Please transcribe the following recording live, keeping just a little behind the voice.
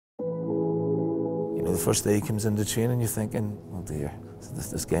The first day he comes into training, you're thinking, oh dear,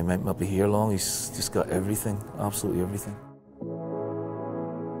 this guy might not be here long. He's just got everything, absolutely everything.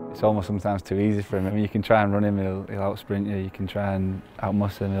 It's almost sometimes too easy for him. I mean, you can try and run him, he'll out-sprint you. You can try and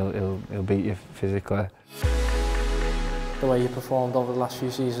out-muscle him, he'll beat you physically. The way he performed over the last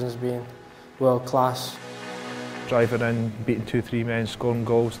few seasons has been world class. Driving in, beating 2-3 men, scoring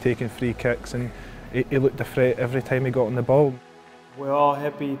goals, taking free kicks, and he looked a threat every time he got on the ball. We're all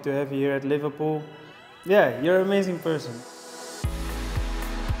happy to have you here at Liverpool. Yeah, you're an amazing person.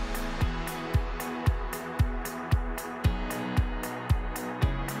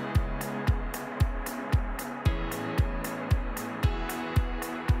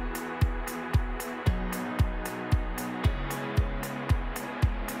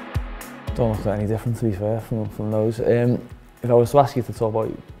 Don't look any different, to be fair, from those. If I was to ask you to talk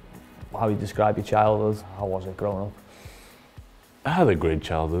about how you describe your childhood, how was it growing up? I had a great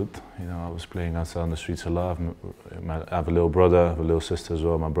childhood. You know, I was playing outside on the streets a lot. I have a little brother, I have a little sister as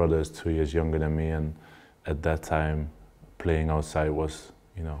well. My brother is 2 years younger than me, and at that time, playing outside was,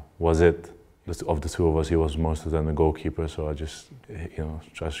 was it. Of the two of us, he was most of the time the goalkeeper, so I just,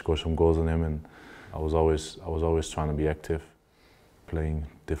 tried to score some goals on him, and I was always trying to be active, playing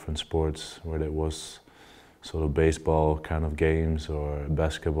different sports, whether it was sort of baseball kind of games or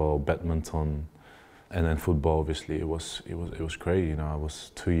basketball, badminton. And then football, obviously, it was great. I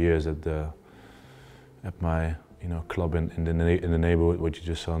was 2 years at my club in the neighborhood, what you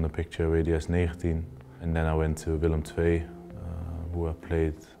just saw in the picture, Radius 19, and then I went to Willem II, who I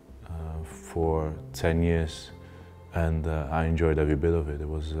played for 10 years, and I enjoyed every bit of it. It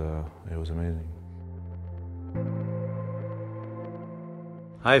was amazing.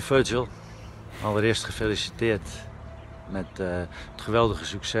 Hi Virgil, allereerst gefeliciteerd met het geweldige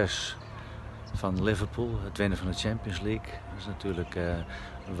succes van Liverpool, het winnen van de Champions League. Dat is natuurlijk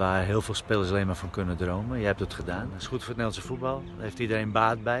waar heel veel spelers alleen maar van kunnen dromen. Je hebt het gedaan. Dat is goed voor het Nederlandse voetbal. Daar heeft iedereen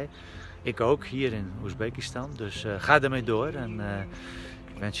baat bij. Ik ook, hier in Oezbekistan. Dus ga daarmee door. En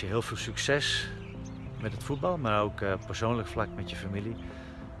ik wens je heel veel succes met het voetbal, maar ook persoonlijk vlak met je familie.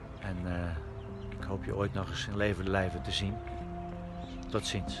 En ik hoop je ooit nog eens in levende lijven te zien. Tot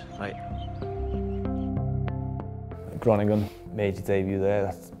ziens. Hoi. Groningen made your debut there.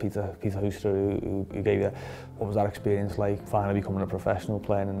 That's Peter Hoekstra who gave you that. What was that experience like, finally becoming a professional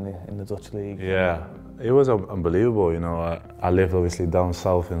playing in the Dutch league? Yeah, it was unbelievable. I lived obviously down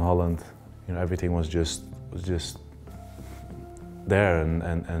south in Holland. Everything was just there,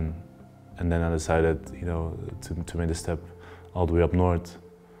 and then I decided to make the step all the way up north.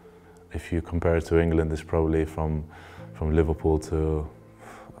 If you compare it to England, it's probably from Liverpool to,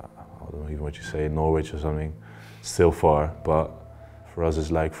 I don't know even what you say, Norwich or something. Still far, but for us it's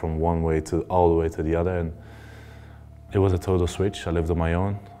like from one way to all the way to the other, and it was a total switch. I lived on my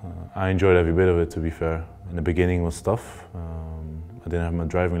own. I enjoyed every bit of it, to be fair. In the beginning it was tough. I didn't have my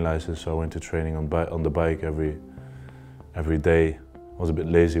driving license, so I went to training on the bike every day. I was a bit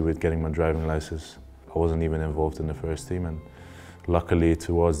lazy with getting my driving license. I wasn't even involved in the first team, and luckily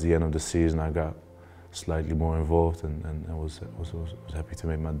towards the end of the season I got slightly more involved, and I was happy to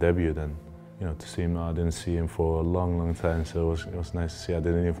make my debut then. To see him, I didn't see him for a long time, so it was nice to see. I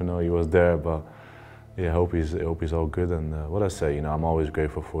didn't even know he was there, but yeah, I hope he's all good. And what I say, I'm always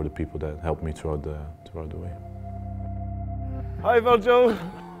grateful for the people that helped me throughout the way. Hi Virgil.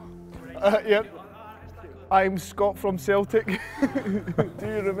 Yep. I'm Scott from Celtic. Do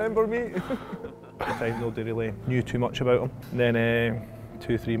you remember me? At the time, nobody really knew too much about him. And then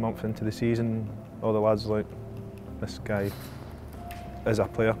 2-3 months into the season, all the lads were like, this guy is a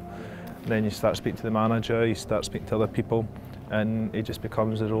player. And then you start speaking to the manager, you start speaking to other people, and he just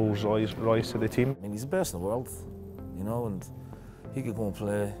becomes the Rolls Royce of the team. I mean, he's the best in the world, and he could go and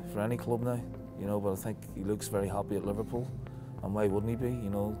play for any club now, but I think he looks very happy at Liverpool, and why wouldn't he be?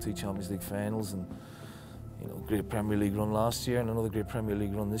 2 Champions League finals, and great Premier League run last year, and another great Premier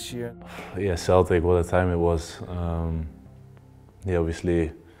League run this year. Yeah, Celtic, what a time it was. Yeah,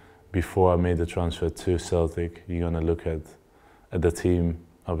 obviously, before I made the transfer to Celtic, you're gonna look at the team.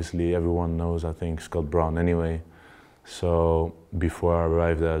 Obviously, everyone knows, I think, Scott Brown anyway. So before I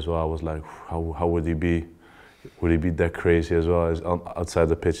arrived there as well, I was like, how would he be? Would he be that crazy as well as outside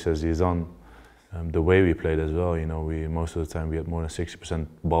the pitch as he's on? The way we played as well, most of the time we had more than 60%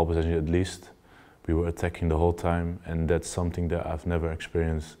 ball possession at least. We were attacking the whole time, and that's something that I've never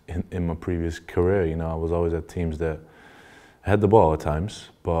experienced in my previous career. I was always at teams that had the ball at times,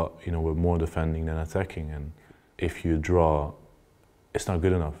 but were more defending than attacking. And if you draw, it's not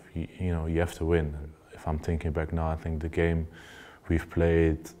good enough. You have to win. If I'm thinking back now, I think the game we've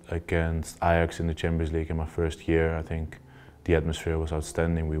played against Ajax in the Champions League in my first year, I think the atmosphere was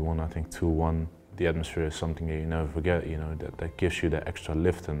outstanding. We won, I think, 2-1 the atmosphere is something that you never forget. You know, that gives you that extra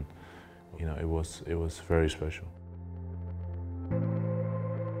lift, and you know, it was very special.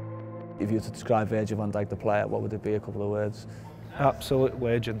 If you were to describe Virgil van Dijk the player, what would it be? A couple of words. Absolute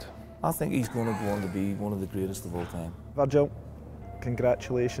legend. I think he's going to go on to be one of the greatest of all time. Virgil,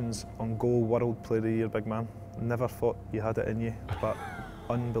 congratulations on goal World Player of the Year, big man. Never thought you had it in you, but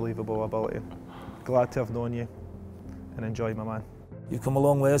unbelievable ability. Glad to have known you, and enjoy, my man. You've come a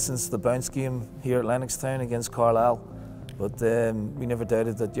long way since the bounce game here at Lennoxtown against Carlisle, but we never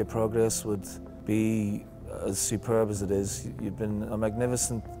doubted that your progress would be as superb as it is. You've been a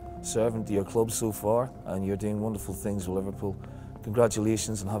magnificent servant to your club so far, and you're doing wonderful things with Liverpool.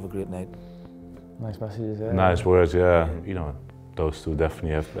 Congratulations and have a great night. Nice messages, yeah. Nice words, yeah. You know, those two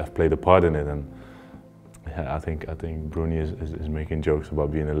definitely have played a part in it, and yeah, I think Bruni is making jokes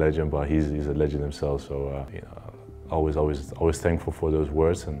about being a legend, but he's a legend himself. So you know, always thankful for those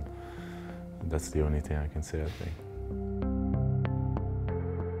words, and that's the only thing I can say, I think.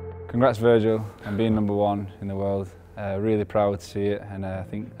 Congrats, Virgil, on being #1 in the world. Really proud to see it, and I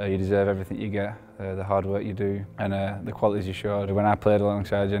think you deserve everything you get, the hard work you do, and the qualities you showed when I played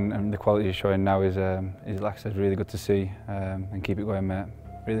alongside you, and the quality you're showing now is like I said, really good to see, and keep it going, mate.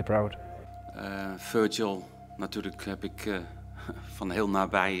 Really proud. Virgil, natuurlijk heb ik van heel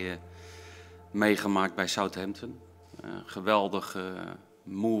nabij meegemaakt bij Southampton. Geweldige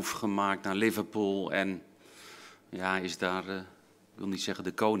move gemaakt naar Liverpool en ja, is daar, ik wil niet zeggen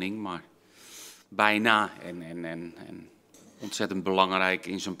de koning, maar bijna en ontzettend belangrijk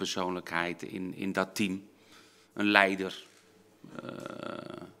in zijn persoonlijkheid, in dat team. Een leider,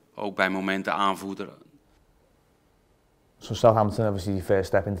 ook bij momenten aanvoerder. So Southampton, obviously your first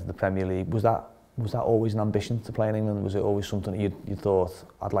step into the Premier League, was that always an ambition to play in England? Was it always something you thought,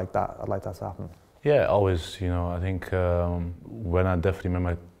 I'd like that to happen? Yeah, always, you know, I think when I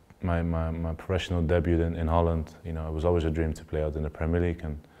definitely made my professional debut in Holland, you know, it was always a dream to play out in the Premier League,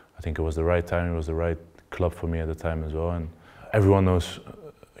 and I think it was the right time, it was the right club for me at the time as well. And everyone knows,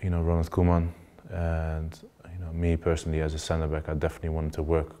 you know, Ronald Koeman, and you know, me personally as a centre back, I definitely wanted to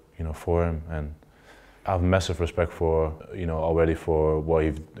work, you know, for him, and I have massive respect for, you know, already for what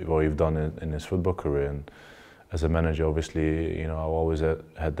he's done in his football career. And as a manager, obviously, you know, I always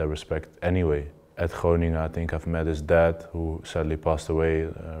had that respect anyway. At Groningen, I think I've met his dad, who sadly passed away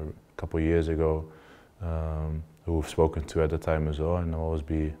a couple of years ago, who I've spoken to at the time as well, and I'll always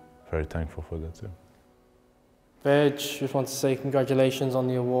be very thankful for that too. Virg, just want to say congratulations on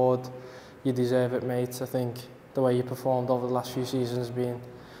the award. You deserve it, mate. I think the way you performed over the last few seasons has been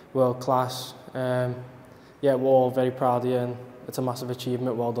world class. Yeah, we're all very proud of you, and it's a massive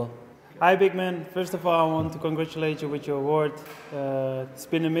achievement. Well done. Hi, big man. First of all, I want to congratulate you with your award. It's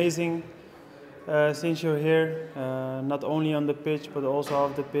been amazing since you're here, not only on the pitch but also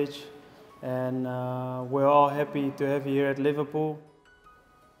off the pitch. And we're all happy to have you here at Liverpool.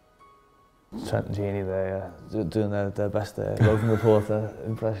 Trent and Jeannie there, doing their best roving reporter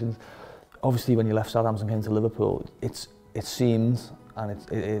impressions. Obviously, when you left Southampton and came to Liverpool, it seemed and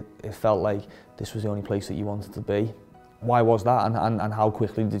it felt like this was the only place that you wanted to be. Why was that, and how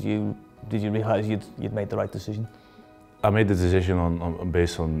quickly did you realise you'd made the right decision? I made the decision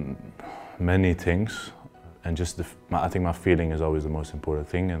based on many things, and just I think my feeling is always the most important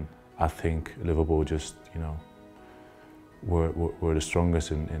thing, and I think Liverpool just, you know, were the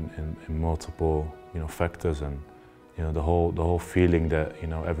strongest in multiple, you know, factors, and you know, the whole feeling that, you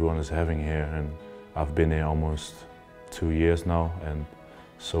know, everyone is having here. And I've been here almost 2 years now, and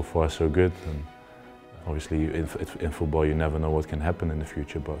so far so good. And obviously in football you never know what can happen in the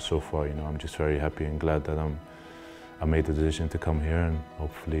future, but so far, you know, I'm just very happy and glad that I made the decision to come here, and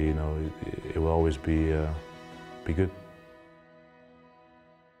hopefully, you know, it will always be good.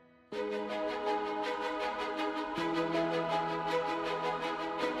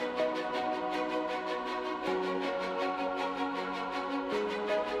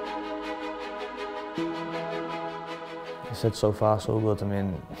 You said so far so good. I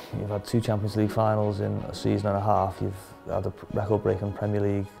mean, you've had 2 Champions League finals in a season and a half. You've had a record-breaking Premier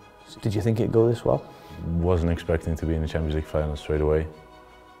League. Did you think it'd go this well? Wasn't expecting to be in the Champions League final straight away,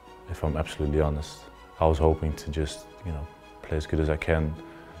 if I'm absolutely honest. I was hoping to just, you know, play as good as I can,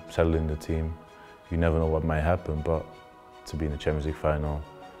 settle in the team. You never know what might happen, but to be in the Champions League final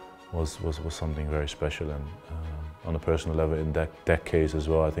was something very special. And on a personal level, in that case as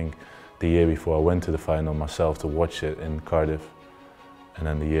well, I think the year before I went to the final myself to watch it in Cardiff, and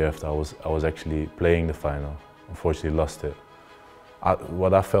then the year after I was actually playing the final. Unfortunately, lost it.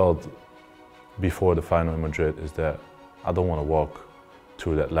 What I felt before the final in Madrid is that I don't want to walk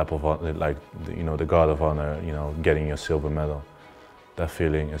through that lap of honor, like, you know, the guard of honor, you know, getting your silver medal. that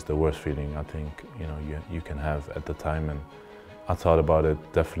feeling is the worst feeling I think you can have at the time. And I thought about it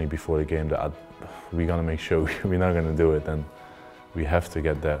definitely before the game that we're gonna make sure we're not gonna do it, and we have to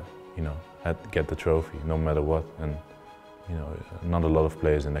get that, get the trophy no matter what. And not a lot of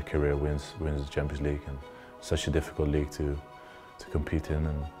players in their career wins the Champions League, and such a difficult league to compete in,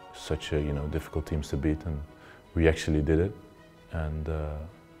 and such a difficult teams to beat. And we actually did it, and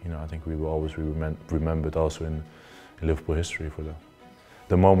I think we will always be remembered also in Liverpool history for that.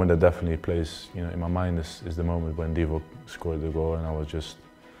 The moment that definitely plays in my mind is the moment when Divock scored the goal, and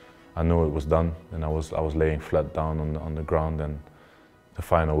I knew it was done, and I was laying flat down on the ground, and the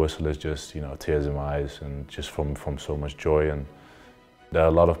final whistle is just tears in my eyes, and just from so much joy. And there are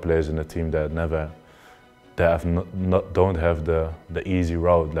a lot of players in the team that don't have the easy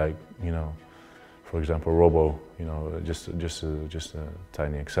route, like for example Robo, just a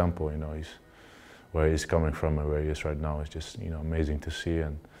tiny example, where he's coming from and where he is right now is just amazing to see.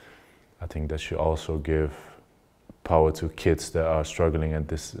 And I think that should also give power to kids that are struggling at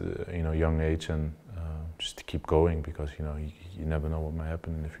this young age, and just to keep going, because you never know what might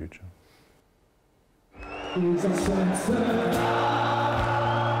happen in the future.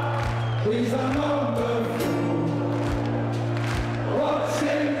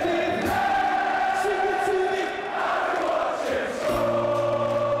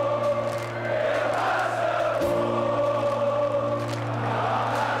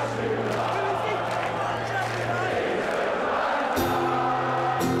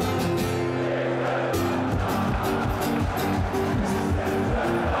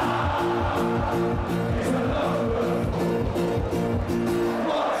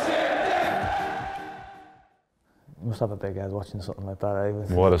 You must have a big head watching something like that, eh?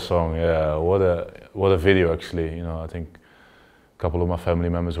 What a song, yeah. What a video, actually. I think a couple of my family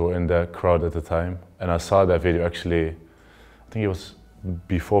members were in that crowd at the time, and I saw that video actually. I think it was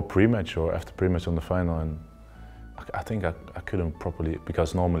before pre-match or after pre-match on the final, and I think I couldn't properly,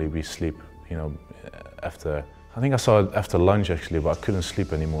 because normally we sleep, after. I think I saw it after lunch actually, but I couldn't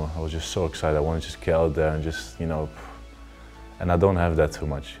sleep anymore. I was just so excited. I wanted to just get out there and just, and I don't have that too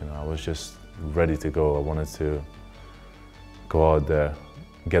much. I was just ready to go. I wanted to go out there,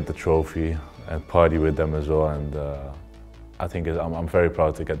 get the trophy, and party with them as well. And I think I'm very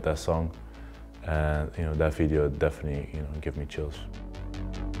proud to get that song, and that video definitely give me chills.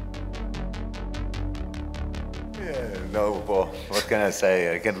 Yeah, no, well, what can I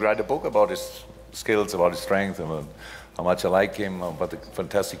say? I can write a book about his skills, about his strength, and how much I like him, what a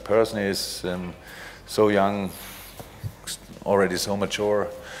fantastic person he is, and so young, already so mature,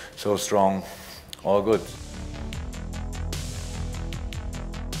 so strong, all good.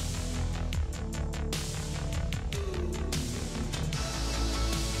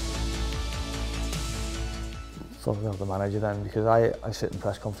 Talking about the manager then, because I sit in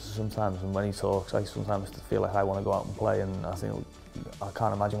press conferences sometimes, and when he talks, I sometimes feel like I want to go out and play, and I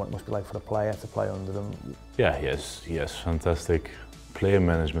can't imagine what it must be like for a player to play under them. Yeah, he has fantastic player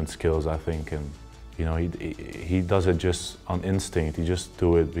management skills, I think, and he does it just on instinct. He just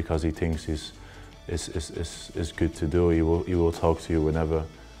do it because he thinks is good to do. He will talk to you whenever.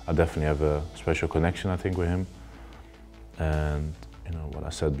 I definitely have a special connection, I think, with him, and. What I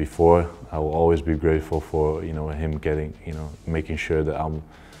said before, I will always be grateful for him getting, making sure that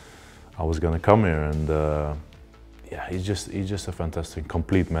I was gonna come here, and yeah, he's just a fantastic,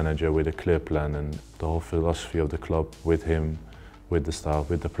 complete manager with a clear plan, and the whole philosophy of the club with him, with the staff,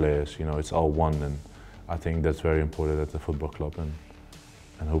 with the players, it's all one, and I think that's very important at the football club,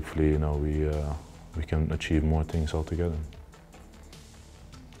 and hopefully we can achieve more things all together.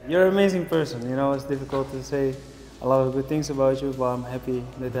 You're an amazing person. It's difficult to say a lot of good things about you, but I'm happy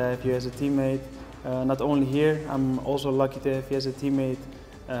that I have you as a teammate. Not only here, I'm also lucky to have you as a teammate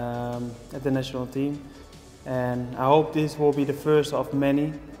at the national team. And I hope this will be the first of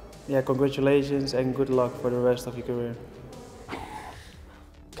many. Yeah, congratulations and good luck for the rest of your career.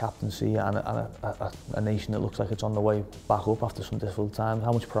 Captaincy and a nation that looks like it's on the way back up after some difficult times.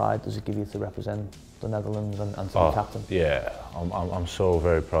 How much pride does it give you to represent the Netherlands and to be captain? Yeah, I'm so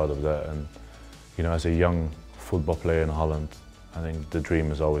very proud of that. And as a young football player in Holland, I think the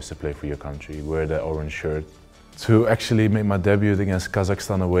dream is always to play for your country, wear that orange shirt. To actually make my debut against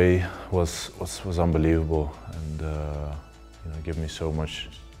Kazakhstan away was unbelievable, and give me so much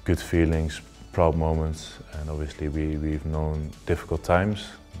good feelings, proud moments, and obviously we've known difficult times,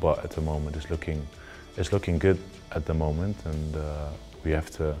 but at the moment it's looking good at the moment, and we have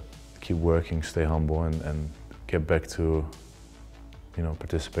to keep working, stay humble, and get back to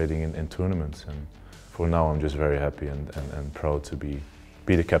participating in tournaments. And for now, I'm just very happy and proud to be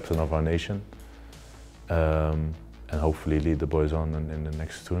the captain of our nation. hopefully lead the boys on in the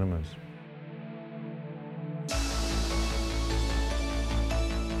next tournaments.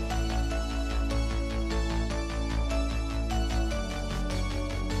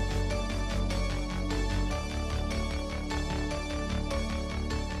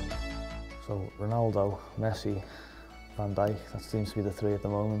 So Ronaldo, Messi, Van Dijk, that seems to be the three at the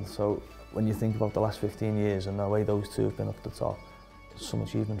moment. So when you think about the last 15 years and the way those two have been up at the top, it's some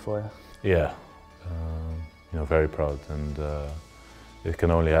achievement for you. Yeah, you know, very proud, and it can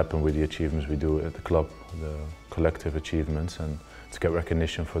only happen with the achievements we do at the club, the collective achievements, and to get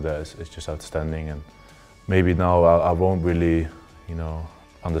recognition for that is just outstanding. And maybe now I won't really, you know,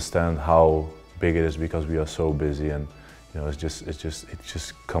 understand how big it is because we are so busy, and you know, it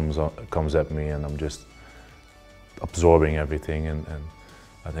just comes at me, and I'm just absorbing everything. And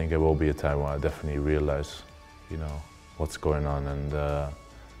I think there will be a time where I definitely realize, you know, what's going on. And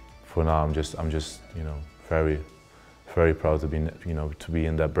for now, I'm just, you know, very proud to be, you know, to be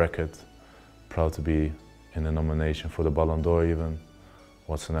in that bracket. Proud to be in the nomination for the Ballon d'Or even.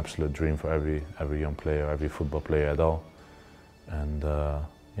 What's an absolute dream for every young player, every football player at all. And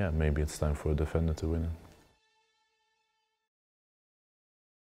yeah, maybe it's time for a defender to win it.